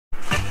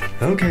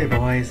Okay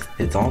boys,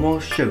 it's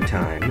almost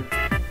showtime,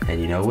 and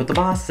you know what the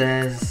boss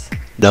says.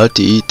 Not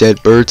to eat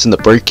dead birds in the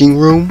breaking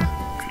room?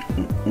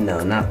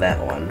 No, not that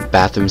one.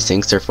 Bathroom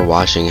sinks are for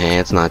washing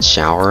hands, not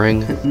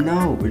showering?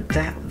 No,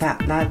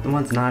 that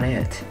one's not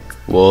it.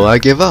 Well, I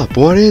give up.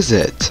 What is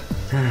it?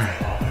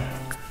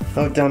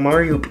 Oh, dumb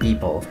Mario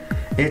people.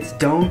 It's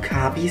don't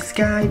copy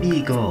Sky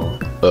Beagle.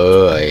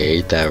 I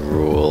hate that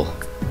rule.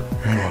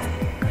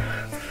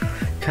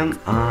 Come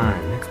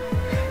on.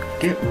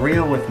 Get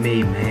real with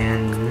me,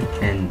 man.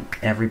 And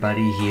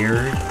everybody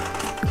here.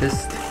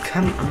 Just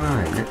come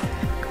on.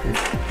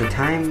 The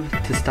time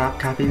to stop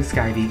copying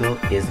Sky Beagle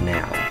is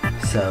now.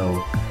 So,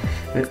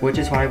 which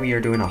is why we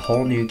are doing a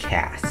whole new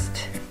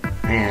cast.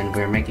 And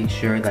we're making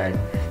sure that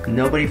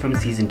nobody from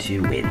Season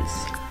 2 wins.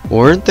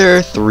 Weren't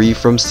there 3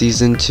 from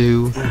Season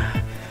 2?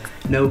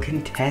 No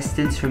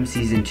contestants from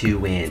Season 2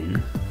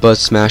 win. But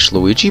Smash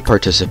Luigi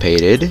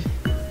participated.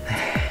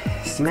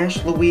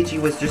 Smash Luigi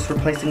was just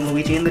replacing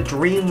Luigi in the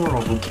Dream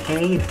World,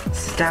 okay?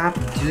 Stop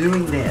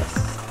doing this.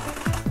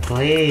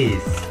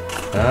 Please.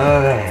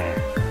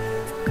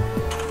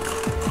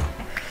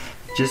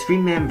 Just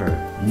remember,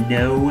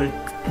 no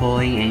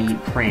pulling any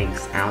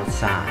pranks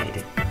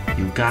outside.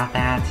 You got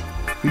that?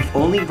 We've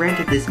only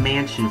rented this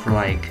mansion for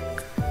like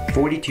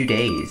 42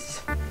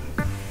 days.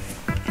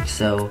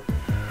 So,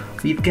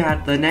 we've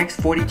got the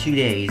next 42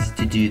 days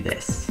to do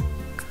this.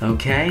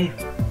 Okay?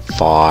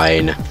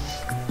 Fine.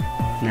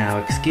 Now,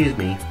 excuse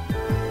me.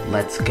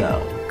 Let's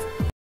go.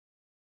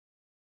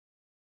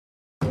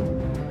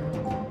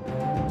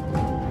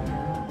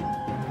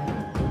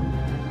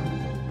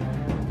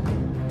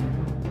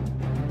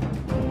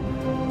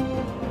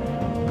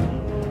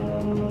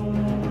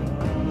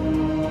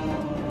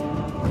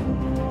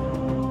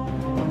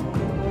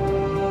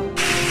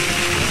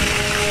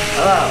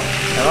 Hello,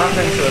 and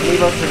welcome to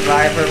Amiibo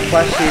Survivor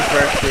Plushies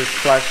versus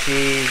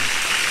Plushies.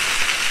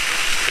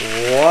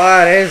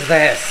 What is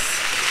this?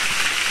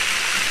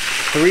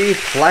 3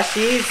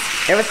 Plushies?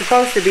 It was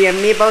supposed to be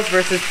Amiibos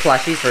versus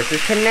Plushies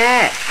versus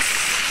Knex.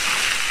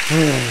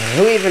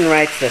 Who even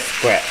writes the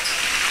script?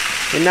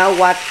 You know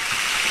what?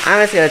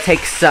 I'm just gonna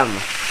take some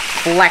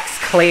Flex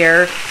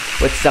Clear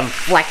with some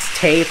Flex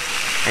Tape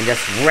and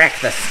just wreck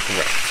the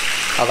script.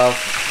 Although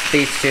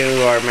these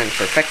two are meant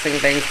for fixing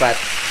things, but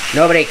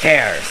nobody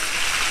cares.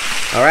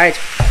 Alright?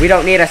 We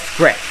don't need a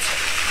script.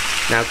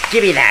 Now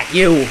give me that,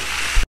 you!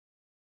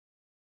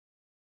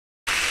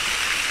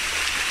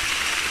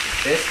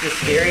 This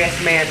mysterious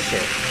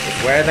mansion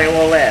is where they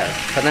will live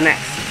for the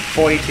next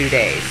 42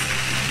 days.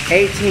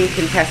 18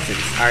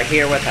 contestants are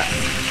here with us,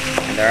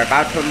 and they're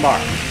about to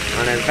embark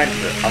on an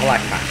adventure of a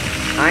lifetime.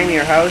 I'm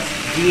your host,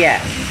 DS,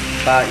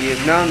 but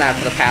you've known that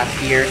for the past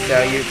year,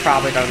 so you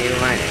probably don't need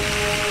reminding.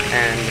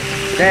 And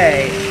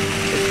today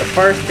is the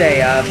first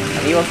day of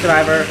Amiibo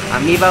Survivor,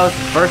 Amiibos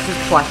versus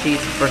Plushies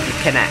versus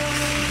Knex.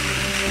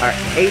 Our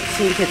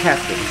 18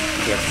 contestants.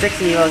 We have 6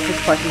 Amiibos, 6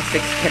 Plushies,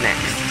 6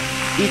 Knex.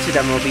 Each of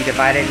them will be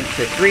divided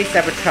into 3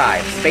 separate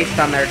tribes based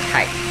on their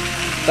type.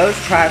 Those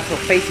tribes will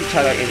face each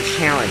other in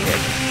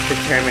challenges to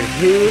determine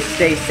who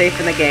stays safe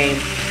in the game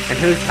and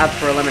who's up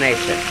for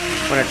elimination.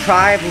 When a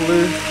tribe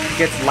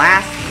gets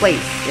last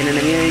place in an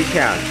immunity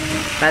challenge,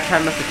 that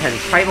tribe must attend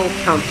tribal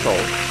council,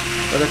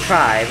 where the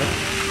tribe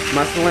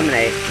must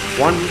eliminate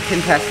 1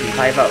 contestant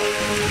by vote.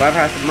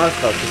 Whoever has the most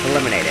votes is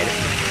eliminated.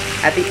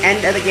 At the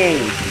end of the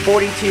game,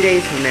 42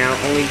 days from now,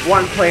 only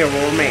 1 player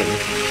will remain,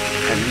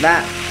 and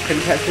that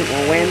contestant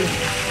will win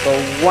the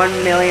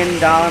 $1 million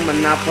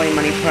Monopoly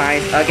money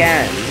prize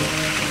again.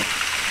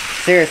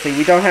 Seriously,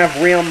 we don't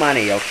have real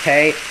money,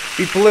 okay?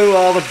 We blew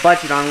all the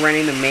budget on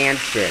renting the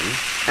mansion.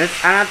 And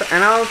I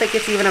don't think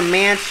it's even a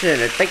mansion.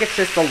 I think it's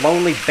just a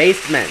lonely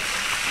basement.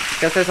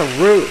 Because there's a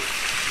roof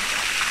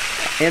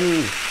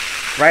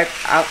right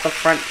out the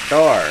front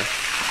door.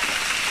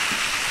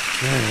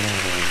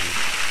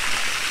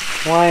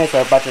 Why is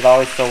our budget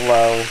always so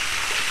low?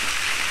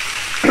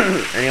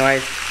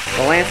 Anyways,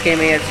 the landscape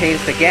may have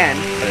changed again,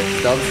 but it's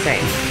still the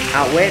same.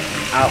 Outwit,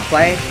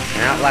 outplay,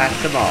 and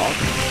outlast them all.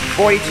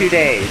 42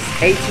 days,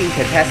 18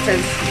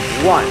 contestants,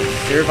 1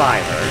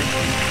 survivor.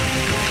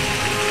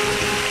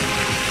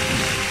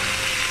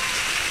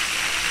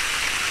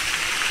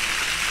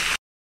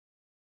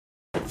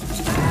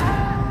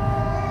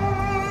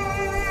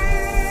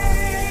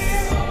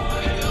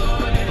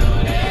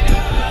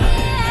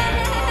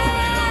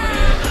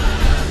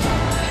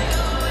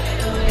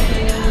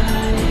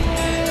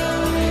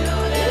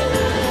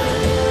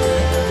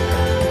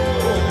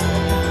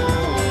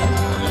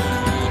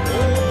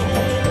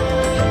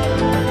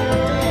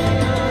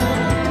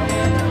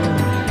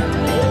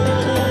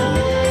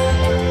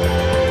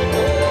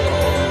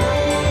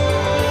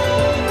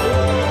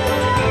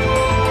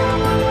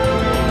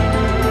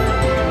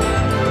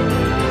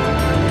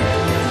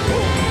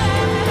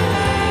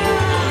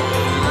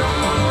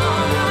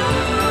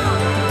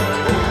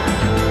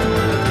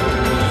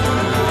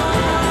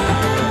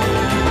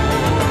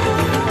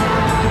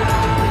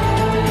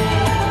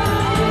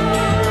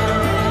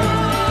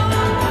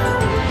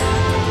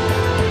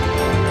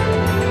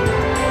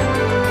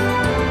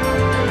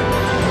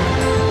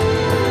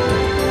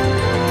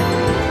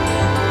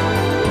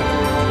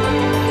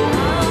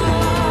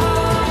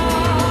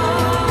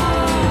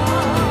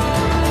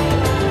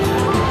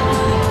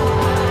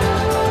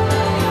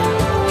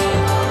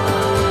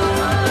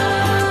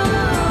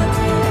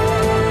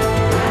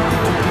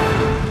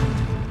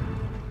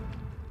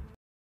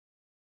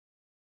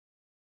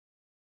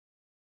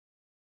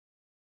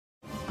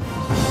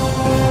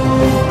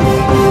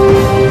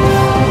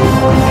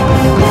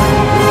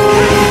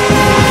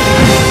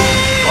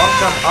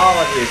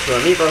 you to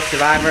Amiibo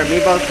Survivor,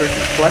 Amiibos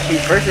versus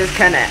Plushies versus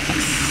Knex.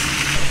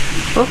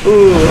 Ooh,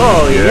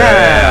 oh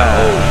yeah!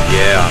 Oh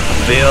yeah, I'm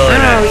feeling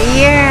it. Oh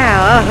yeah!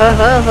 Oh, ho,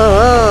 ho, ho.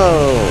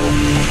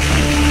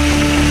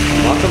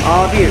 Welcome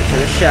all of you to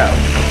the show.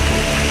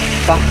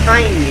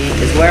 Behind me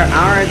is where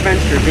our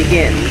adventure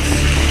begins.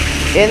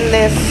 In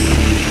this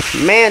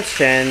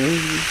mansion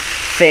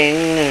thing,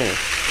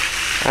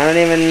 I don't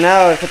even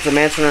know if it's a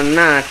mansion or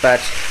not, but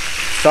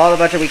it's all the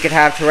budget we could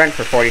have to rent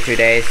for 42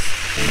 days.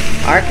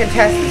 Our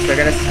contestants are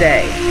gonna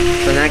stay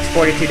for the next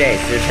 42 days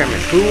to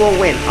determine who will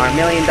win our $1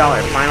 million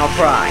final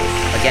prize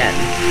again.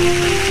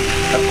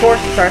 Of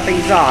course, to start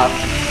things off,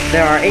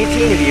 there are 18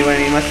 of you and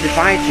we must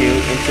divide you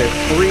into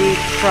 3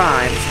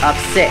 tribes of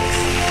 6.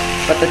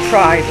 But the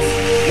tribes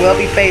will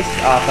be based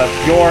off of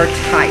your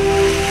type.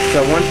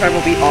 So one tribe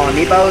will be all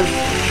Amiibos,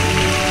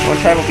 one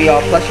tribe will be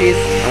all Plushies,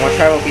 and one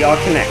tribe will be all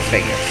Knex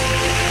figures.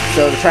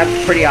 So the tribes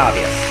are pretty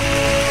obvious.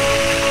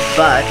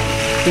 But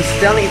we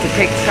still need to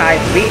pick tribe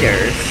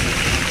leaders,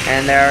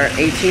 and there are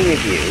 18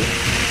 of you.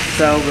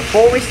 So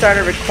before we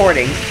started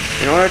recording,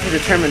 in order to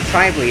determine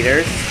tribe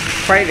leaders,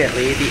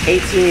 privately, the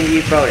 18 of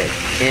you voted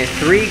in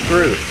 3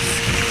 groups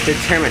to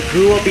determine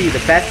who will be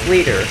the best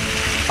leader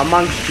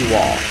amongst you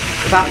all.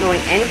 Without knowing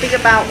anything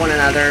about one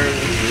another,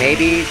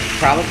 maybe,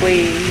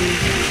 probably,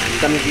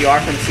 some of you are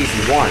from Season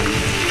 1,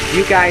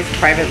 you guys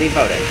privately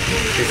voted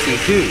to see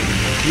who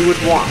you would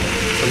want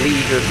to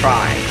lead your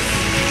tribes.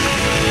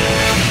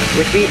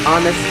 With me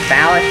on this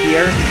ballot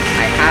here,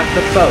 I have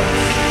the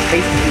votes,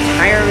 based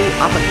entirely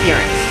off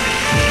appearance.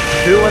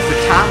 Who was the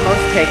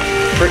topmost picked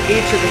for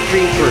each of the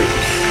 3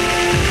 groups?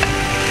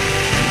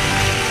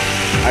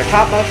 Our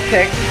topmost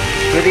pick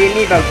for the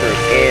Amiibo group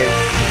is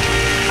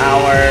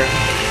our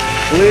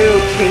Blue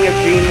King of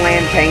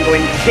Dreamland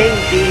Penguin, King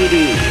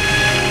DDD.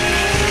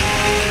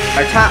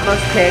 Our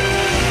topmost pick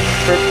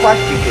for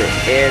Plushie group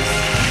is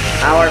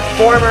our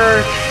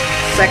former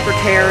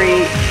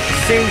secretary,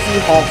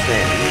 Susie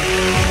Halsman.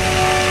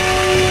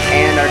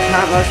 And our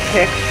topmost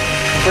pick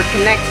for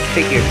Knex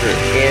figure group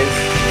is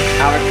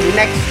our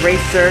Knex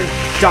racer,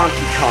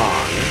 Donkey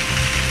Kong.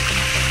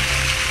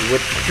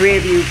 Would 3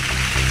 of you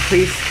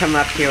please come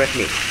up here with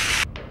me?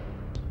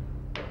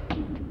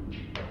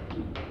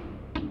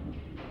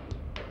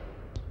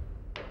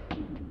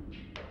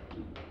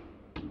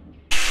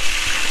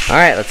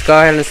 Alright, let's go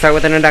ahead and start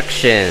with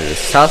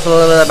introductions. Tell us a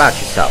little bit about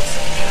yourselves.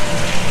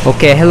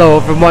 Okay, hello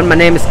everyone, my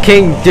name is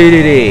King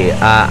DDD.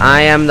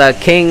 I am the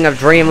King of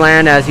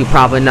Dreamland, as you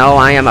probably know.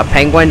 I am a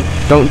penguin.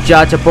 Don't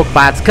judge a book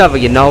by its cover,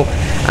 you know.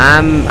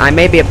 I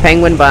may be a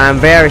penguin, but I'm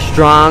very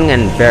strong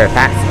and very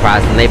fat,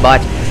 surprisingly,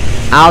 but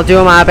I'll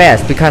do my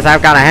best because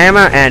I've got a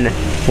hammer, and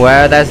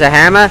where there's a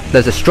hammer,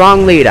 there's a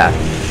strong leader.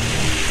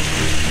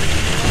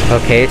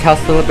 Okay, tell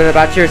us a little bit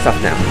about yourself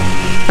now.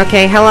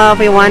 Okay, hello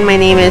everyone, my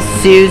name is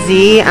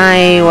Susie.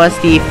 I was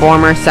the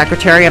former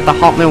secretary of the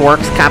Haltman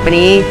Works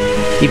Company,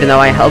 even though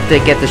I helped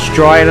it get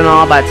destroyed and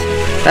all, but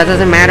that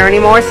doesn't matter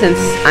anymore since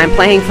I'm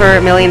playing for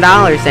 $1 million,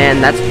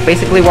 and that's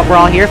basically what we're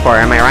all here for,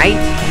 am I right?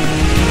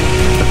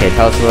 Okay,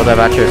 tell us a little bit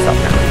about yourself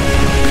now.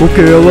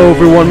 Okay, hello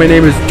everyone, my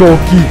name is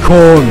Donkey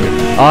Kong.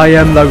 I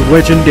am the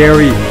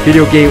legendary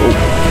video game...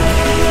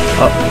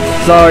 Oh,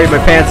 sorry, my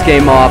pants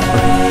came off.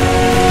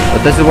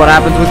 But this is what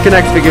happens with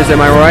Knex figures,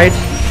 am I right?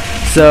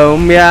 So,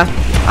 yeah,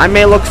 I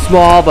may look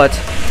small, but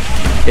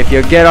if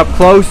you get up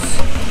close,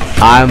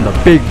 I'm the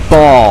big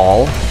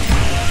ball.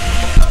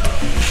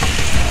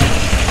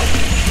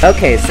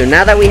 Okay, so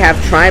now that we have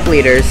tribe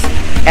leaders,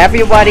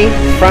 everybody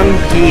from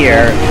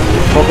here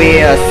will be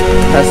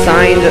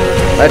assigned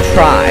a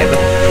tribe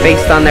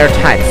based on their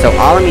type. So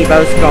all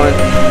Amiibos go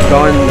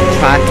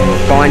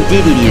on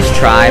DDD's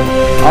tribe,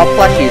 all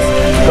Plushies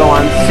go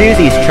on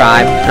Susie's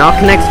tribe, and all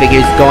Knex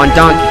figures go on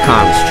Donkey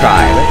Kong's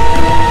tribe.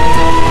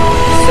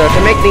 So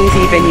to make things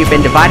even, you've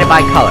been divided by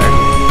color.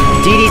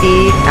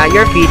 DDD, at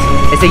your feet,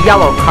 is a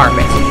yellow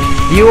carpet.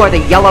 You are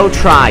the yellow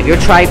tribe. Your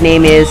tribe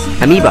name is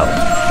Amiibo.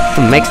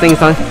 Makes things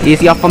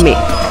easier for me.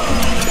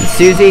 And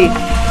Susie,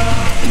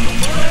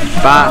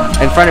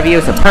 in front of you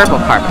is a purple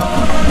carpet.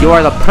 You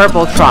are the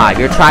purple tribe.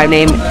 Your tribe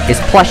name is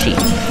Plushie.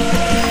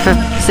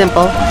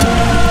 Simple.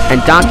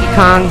 And Donkey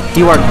Kong,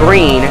 you are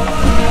green.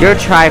 Your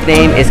tribe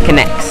name is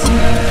Knex.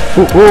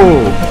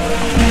 Woohoo!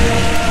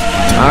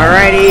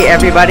 Alrighty,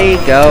 everybody,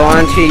 go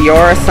on to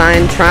your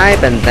assigned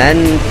tribe, and then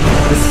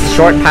this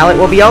short pilot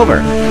will be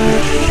over.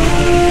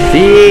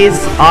 These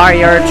are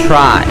your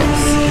tribes.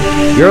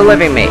 Your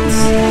living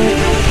mates.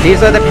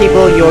 These are the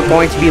people you are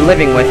going to be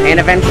living with and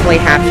eventually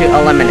have to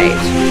eliminate.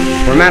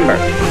 Remember,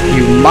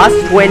 you must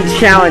win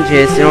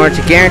challenges in order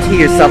to guarantee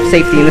yourself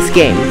safety in this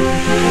game.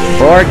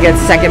 Or get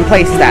second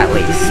place at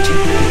least.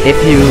 If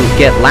you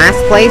get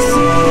last place,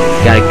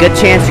 you got a good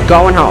chance of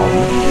going home.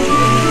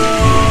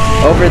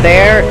 Over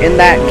there, in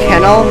that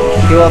kennel,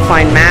 you will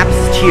find maps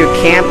to your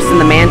camps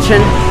in the mansion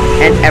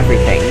and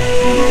everything.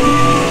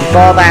 With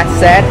all that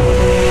said,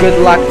 good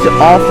luck to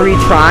all 3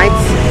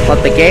 tribes. Let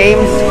the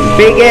games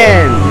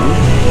begin!